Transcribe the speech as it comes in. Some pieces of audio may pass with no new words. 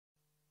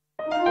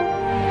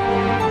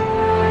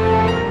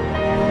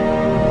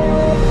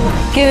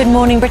Good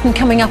morning, Britain.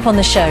 Coming up on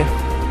the show.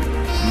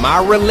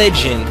 My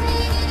religion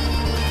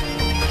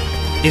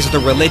is the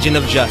religion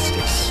of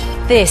justice.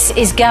 This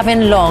is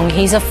Gavin Long.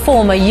 He's a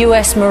former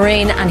US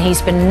Marine and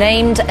he's been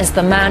named as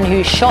the man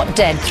who shot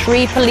dead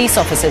 3 police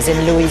officers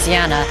in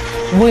Louisiana,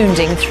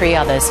 wounding 3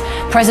 others.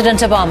 President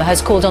Obama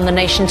has called on the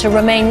nation to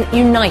remain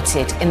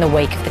united in the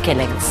wake of the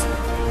killings.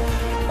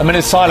 A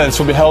minute's silence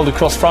will be held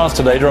across France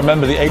today to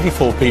remember the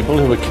 84 people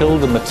who were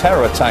killed in the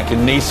terror attack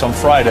in Nice on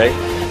Friday.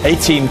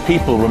 18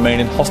 people remain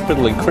in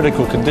hospital in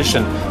critical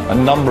condition, a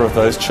number of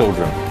those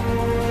children.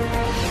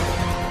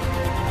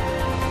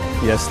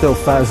 Yes, still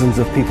thousands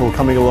of people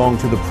coming along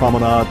to the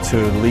promenade to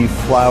leave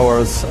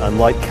flowers and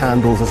light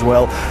candles as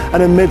well.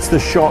 And amidst the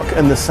shock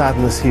and the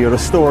sadness here, a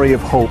story of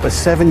hope. A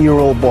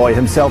 7-year-old boy,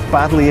 himself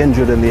badly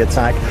injured in the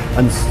attack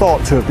and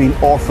thought to have been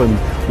orphaned,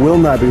 will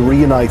now be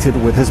reunited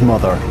with his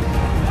mother.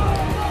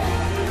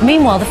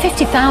 Meanwhile, the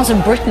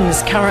 50,000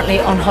 Britons currently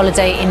on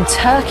holiday in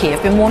Turkey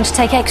have been warned to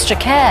take extra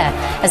care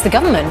as the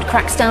government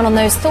cracks down on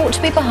those thought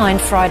to be behind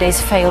Friday's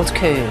failed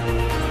coup.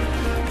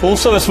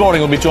 Also this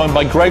morning, we'll be joined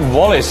by Greg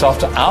Wallace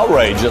after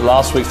outrage at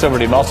last week's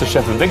Celebrity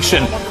MasterChef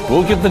eviction.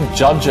 We'll give the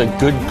judge a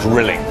good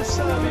grilling.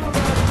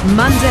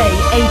 Monday,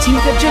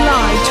 18th of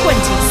July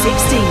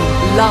 2016,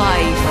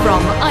 live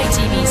from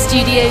ITV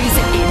Studios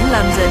in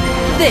London.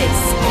 This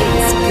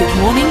is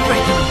Good Morning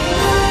Britain.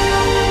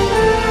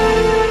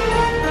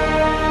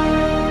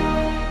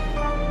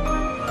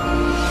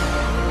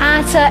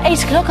 At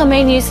 8 o'clock, our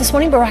main news this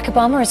morning, Barack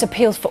Obama has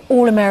appealed for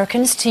all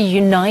Americans to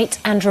unite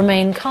and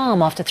remain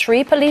calm after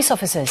 3 police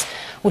officers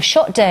were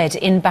shot dead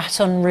in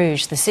Baton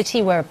Rouge, the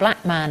city where a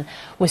black man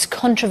was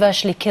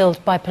controversially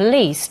killed by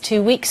police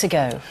 2 weeks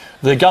ago.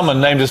 The gunman,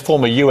 named as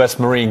former US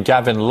Marine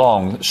Gavin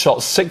Long,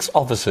 shot 6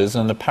 officers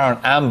in an apparent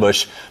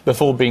ambush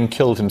before being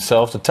killed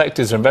himself.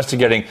 Detectives are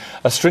investigating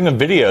a string of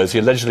videos he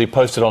allegedly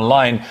posted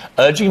online,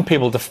 urging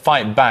people to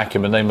fight back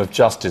in the name of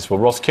justice. Well,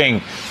 Ross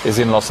King is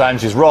in Los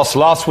Angeles. Ross,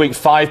 last week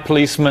 5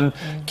 policemen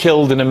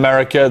killed in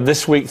America.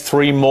 This week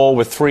 3 more,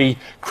 with 3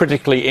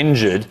 critically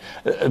injured.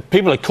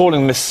 People are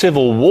calling this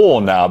civil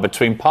war now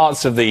between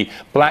parts of the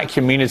black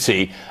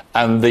community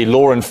and the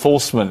law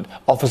enforcement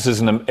officers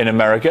in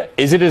America.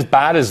 Is it as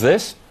bad as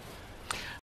this?